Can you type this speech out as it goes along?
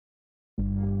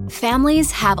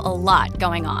Families have a lot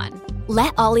going on.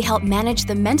 Let Ollie help manage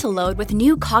the mental load with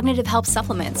new cognitive help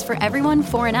supplements for everyone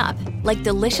 4 and up, like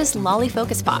delicious Lolly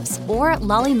Focus Pops or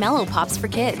Lolly Mellow Pops for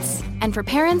kids. And for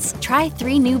parents, try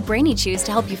 3 new Brainy Chews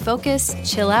to help you focus,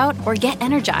 chill out, or get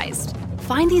energized.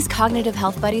 Find these cognitive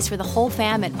health buddies for the whole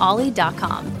fam at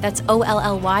ollie.com. That's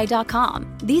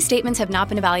OLLY.com. These statements have not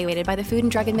been evaluated by the Food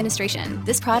and Drug Administration.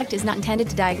 This product is not intended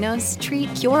to diagnose,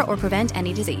 treat, cure, or prevent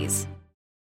any disease.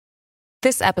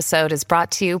 This episode is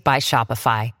brought to you by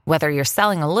Shopify. Whether you're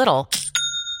selling a little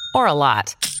or a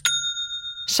lot,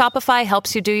 Shopify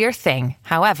helps you do your thing,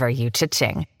 however you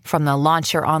cha-ching. From the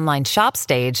launch your online shop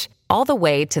stage, all the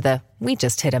way to the we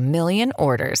just hit 1 million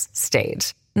orders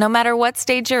stage. No matter what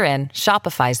stage you're in,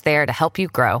 Shopify's there to help you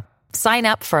grow. Sign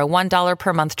up for a $1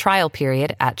 per month trial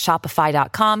period at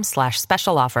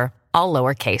shopify.com/special offer, all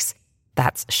lowercase.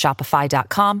 That's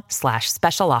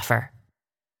shopify.com/special offer.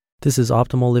 This is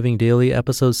Optimal Living Daily,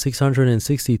 episode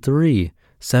 663,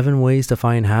 7 Ways to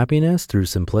Find Happiness Through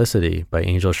Simplicity by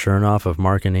Angel Chernoff of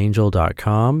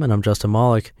markandangel.com. And I'm Justin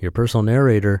Malik, your personal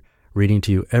narrator, reading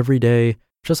to you every day,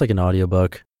 just like an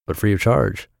audiobook, but free of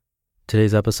charge.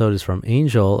 Today's episode is from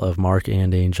Angel of Mark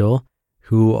and Angel,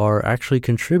 who are actually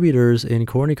contributors in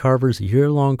Courtney Carver's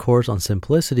year-long course on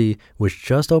simplicity, which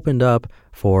just opened up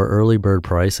for early bird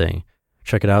pricing.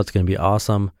 Check it out. It's going to be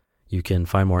awesome. You can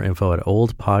find more info at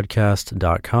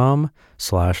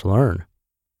oldpodcast.com/learn.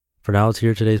 For now, let's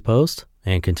hear today's post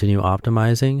and continue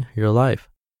optimizing your life.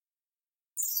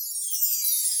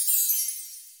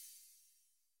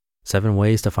 7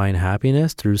 Ways to Find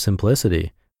Happiness Through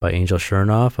Simplicity by Angel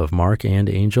Chernoff of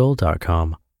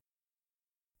markandangel.com.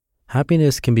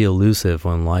 Happiness can be elusive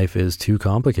when life is too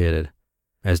complicated.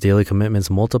 As daily commitments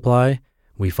multiply,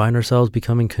 we find ourselves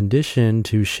becoming conditioned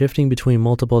to shifting between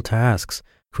multiple tasks,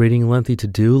 creating lengthy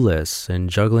to-do lists, and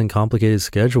juggling complicated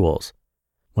schedules.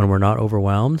 When we're not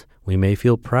overwhelmed, we may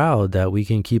feel proud that we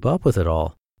can keep up with it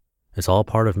all. It's all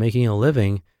part of making a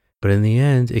living, but in the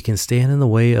end, it can stand in the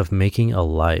way of making a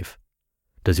life.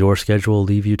 Does your schedule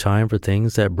leave you time for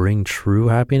things that bring true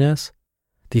happiness?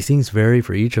 These things vary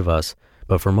for each of us,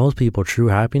 but for most people, true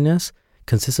happiness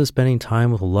consists of spending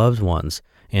time with loved ones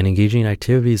and engaging in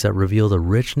activities that reveal the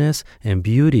richness and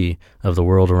beauty of the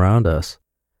world around us.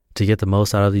 To get the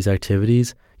most out of these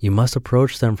activities, you must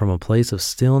approach them from a place of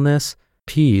stillness,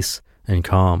 peace, and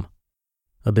calm.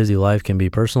 A busy life can be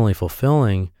personally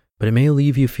fulfilling, but it may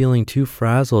leave you feeling too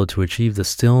frazzled to achieve the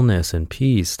stillness and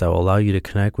peace that will allow you to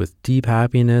connect with deep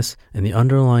happiness and the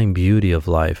underlying beauty of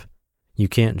life. You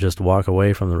can't just walk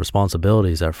away from the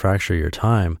responsibilities that fracture your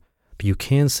time, but you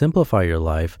can simplify your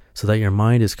life so that your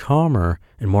mind is calmer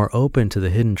and more open to the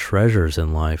hidden treasures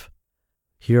in life.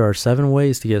 Here are 7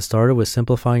 ways to get started with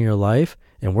simplifying your life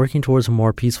and working towards a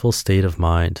more peaceful state of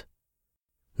mind.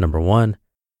 Number 1,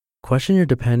 question your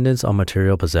dependence on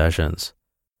material possessions.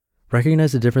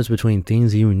 Recognize the difference between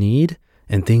things you need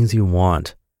and things you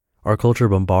want. Our culture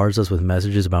bombards us with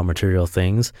messages about material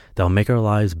things that will make our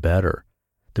lives better.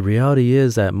 The reality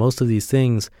is that most of these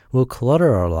things will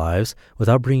clutter our lives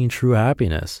without bringing true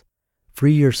happiness.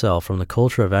 Free yourself from the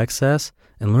culture of excess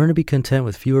and learn to be content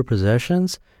with fewer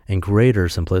possessions and greater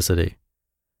simplicity.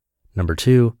 Number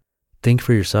 2, think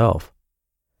for yourself.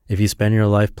 If you spend your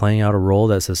life playing out a role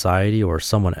that society or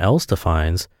someone else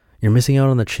defines, you're missing out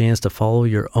on the chance to follow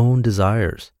your own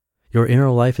desires. Your inner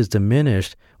life is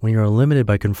diminished when you're limited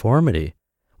by conformity.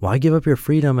 Why give up your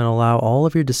freedom and allow all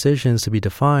of your decisions to be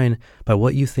defined by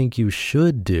what you think you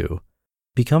should do?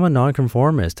 Become a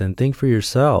nonconformist and think for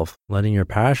yourself, letting your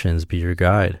passions be your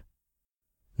guide.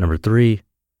 Number 3,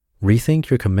 rethink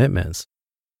your commitments.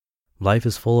 Life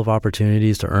is full of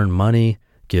opportunities to earn money,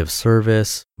 give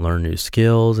service, learn new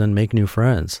skills, and make new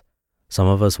friends. Some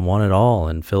of us want it all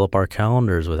and fill up our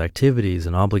calendars with activities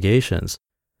and obligations.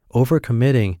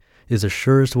 Overcommitting is the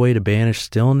surest way to banish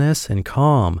stillness and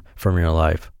calm from your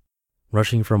life.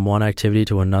 Rushing from one activity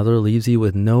to another leaves you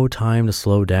with no time to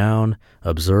slow down,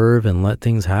 observe, and let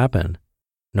things happen.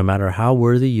 No matter how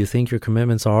worthy you think your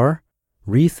commitments are,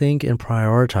 rethink and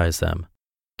prioritize them.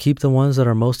 Keep the ones that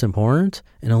are most important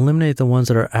and eliminate the ones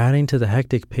that are adding to the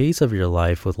hectic pace of your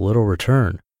life with little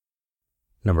return.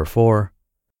 Number 4,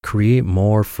 create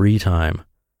more free time.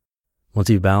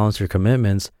 Once you've balanced your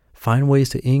commitments, find ways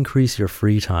to increase your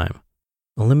free time.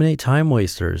 Eliminate time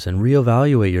wasters and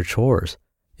reevaluate your chores.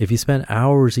 If you spend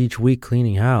hours each week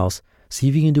cleaning house, see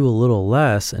if you can do a little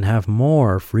less and have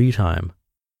more free time.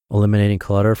 Eliminating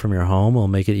clutter from your home will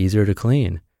make it easier to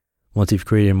clean. Once you've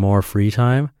created more free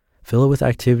time, fill it with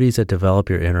activities that develop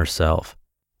your inner self.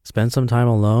 Spend some time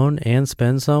alone and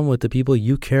spend some with the people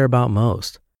you care about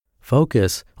most.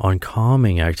 Focus on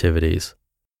calming activities.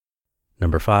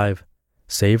 Number 5,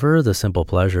 savor the simple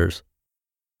pleasures.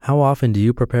 How often do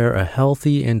you prepare a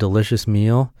healthy and delicious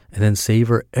meal and then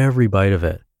savor every bite of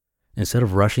it? Instead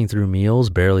of rushing through meals,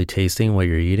 barely tasting what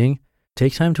you're eating,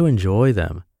 take time to enjoy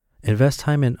them. Invest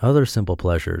time in other simple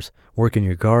pleasures. Work in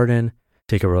your garden,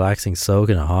 take a relaxing soak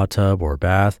in a hot tub or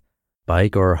bath,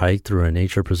 bike or hike through a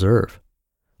nature preserve.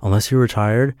 Unless you're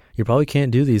retired, you probably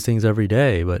can't do these things every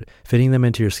day, but fitting them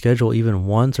into your schedule even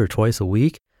once or twice a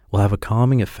week will have a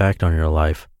calming effect on your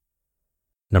life.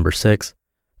 Number 6,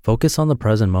 focus on the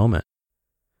present moment.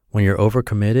 When you're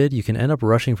overcommitted, you can end up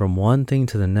rushing from one thing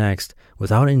to the next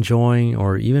without enjoying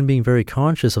or even being very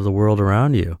conscious of the world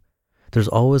around you. There's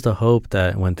always the hope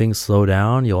that when things slow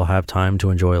down, you'll have time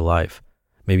to enjoy life.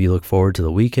 Maybe you look forward to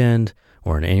the weekend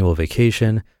or an annual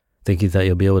vacation, thinking that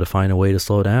you'll be able to find a way to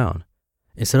slow down.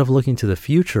 Instead of looking to the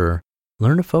future,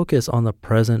 learn to focus on the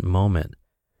present moment.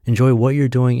 Enjoy what you're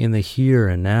doing in the here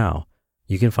and now.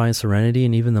 You can find serenity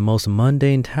in even the most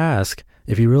mundane task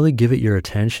if you really give it your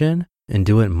attention and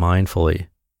do it mindfully.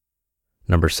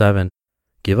 Number 7,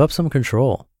 give up some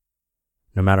control.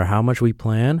 No matter how much we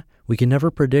plan, we can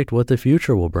never predict what the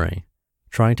future will bring.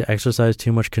 Trying to exercise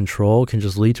too much control can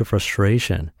just lead to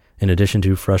frustration, in addition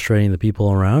to frustrating the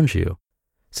people around you.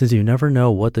 Since you never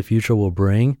know what the future will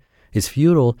bring, it's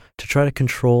futile to try to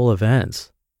control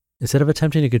events. Instead of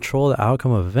attempting to control the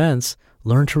outcome of events,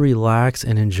 learn to relax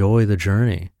and enjoy the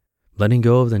journey. Letting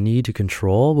go of the need to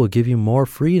control will give you more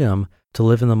freedom to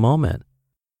live in the moment.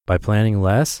 By planning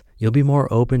less, you'll be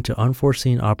more open to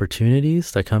unforeseen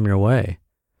opportunities that come your way.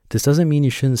 This doesn't mean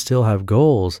you shouldn't still have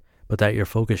goals, but that your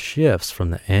focus shifts from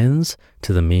the ends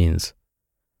to the means.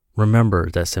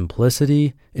 Remember that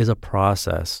simplicity is a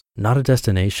process, not a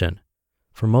destination.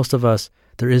 For most of us,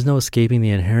 there is no escaping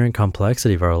the inherent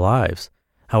complexity of our lives.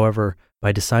 However,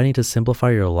 by deciding to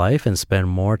simplify your life and spend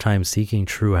more time seeking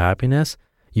true happiness,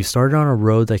 you've started on a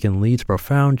road that can lead to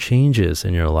profound changes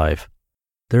in your life.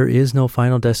 There is no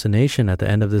final destination at the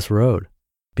end of this road.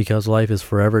 Because life is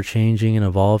forever changing and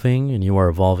evolving, and you are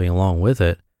evolving along with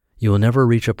it, you will never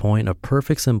reach a point of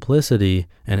perfect simplicity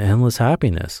and endless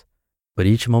happiness. But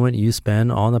each moment you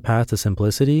spend on the path to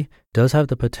simplicity does have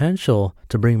the potential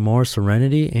to bring more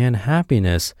serenity and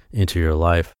happiness into your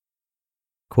life.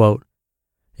 Quote,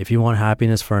 if you want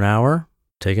happiness for an hour,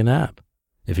 take a nap.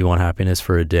 If you want happiness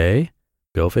for a day,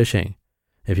 go fishing.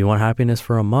 If you want happiness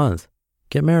for a month,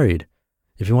 get married.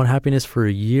 If you want happiness for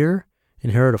a year,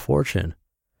 inherit a fortune.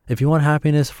 If you want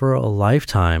happiness for a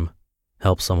lifetime,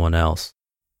 help someone else.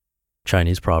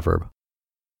 Chinese proverb.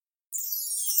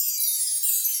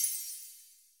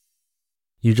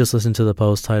 You just listened to the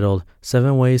post titled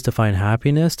 7 Ways to Find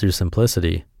Happiness Through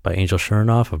Simplicity by Angel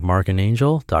Chernoff of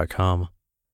markandangel.com.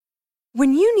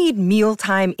 When you need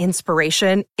mealtime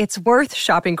inspiration, it's worth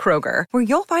shopping Kroger, where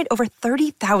you'll find over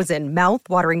 30,000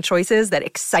 mouth-watering choices that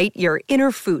excite your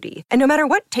inner foodie. And no matter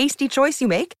what tasty choice you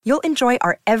make, you'll enjoy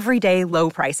our everyday low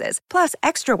prices, plus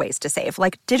extra ways to save,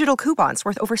 like digital coupons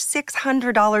worth over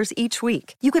 $600 each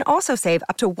week. You can also save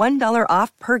up to $1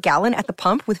 off per gallon at the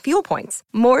pump with fuel points.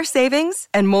 More savings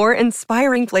and more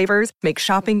inspiring flavors make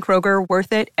shopping Kroger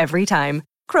worth it every time.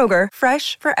 Kroger,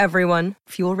 fresh for everyone.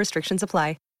 Fuel restrictions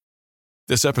apply.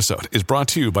 This episode is brought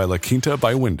to you by La Quinta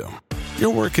by Wyndham.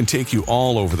 Your work can take you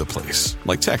all over the place,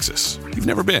 like Texas. You've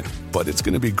never been, but it's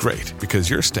going to be great because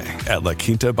you're staying at La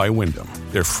Quinta by Wyndham.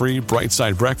 Their free Bright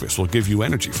Side breakfast will give you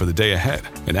energy for the day ahead.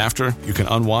 And after, you can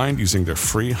unwind using their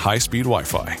free high-speed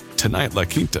Wi-Fi. Tonight, La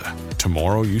Quinta.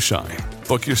 Tomorrow, you shine.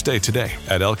 Book your stay today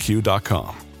at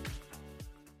LQ.com.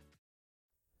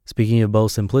 Speaking of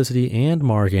both Simplicity and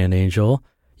Mark and Angel,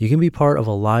 you can be part of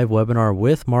a live webinar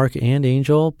with Mark and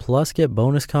Angel, plus get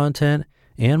bonus content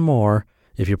and more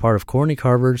if you're part of Courtney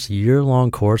Carver's year-long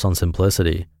course on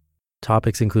simplicity.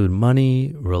 Topics include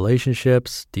money,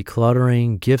 relationships,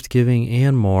 decluttering, gift giving,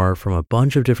 and more from a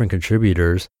bunch of different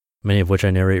contributors, many of which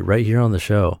I narrate right here on the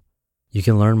show. You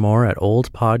can learn more at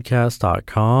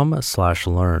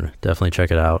oldpodcast.com/learn. Definitely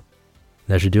check it out.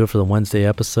 That should do it for the Wednesday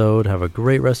episode. Have a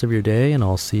great rest of your day, and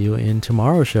I'll see you in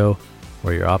tomorrow's show,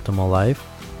 where your optimal life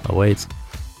awaits.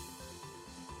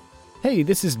 Hey,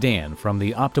 this is Dan from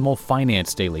the Optimal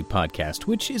Finance Daily podcast,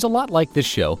 which is a lot like this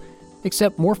show,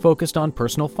 except more focused on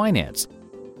personal finance.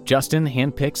 Justin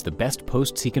handpicks the best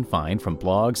posts he can find from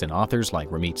blogs and authors like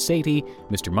Ramit Sethi,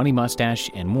 Mr. Money Mustache,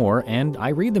 and more, and I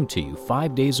read them to you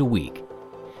 5 days a week.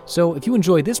 So if you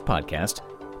enjoy this podcast,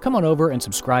 come on over and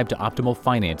subscribe to Optimal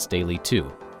Finance Daily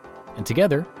too. And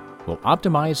together, we'll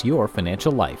optimize your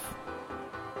financial life.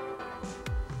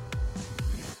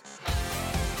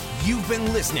 You've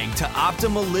been listening to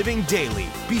Optimal Living Daily.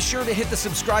 Be sure to hit the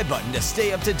subscribe button to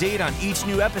stay up to date on each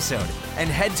new episode and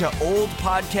head to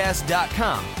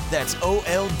oldpodcast.com. That's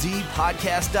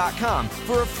OLDpodcast.com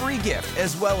for a free gift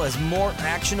as well as more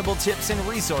actionable tips and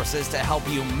resources to help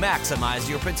you maximize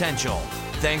your potential.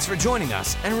 Thanks for joining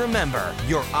us, and remember,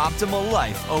 your optimal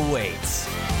life awaits.